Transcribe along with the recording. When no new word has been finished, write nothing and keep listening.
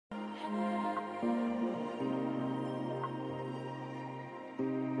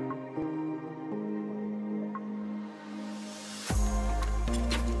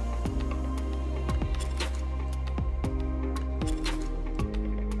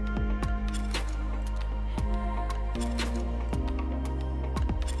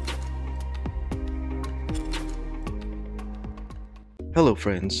Hello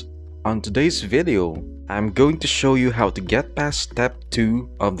friends, on today's video, I'm going to show you how to get past step 2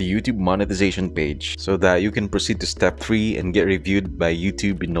 of the YouTube monetization page so that you can proceed to step 3 and get reviewed by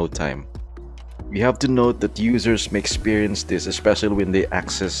YouTube in no time. You have to note that users may experience this especially when they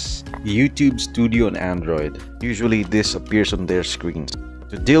access YouTube Studio on Android. Usually this appears on their screens.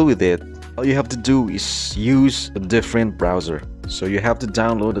 To deal with it, all you have to do is use a different browser. So you have to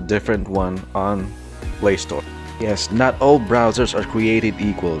download a different one on Play Store. Yes, not all browsers are created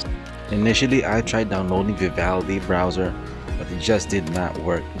equal. Initially, I tried downloading Vivaldi browser, but it just did not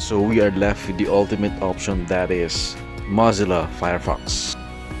work. So we are left with the ultimate option, that is Mozilla Firefox.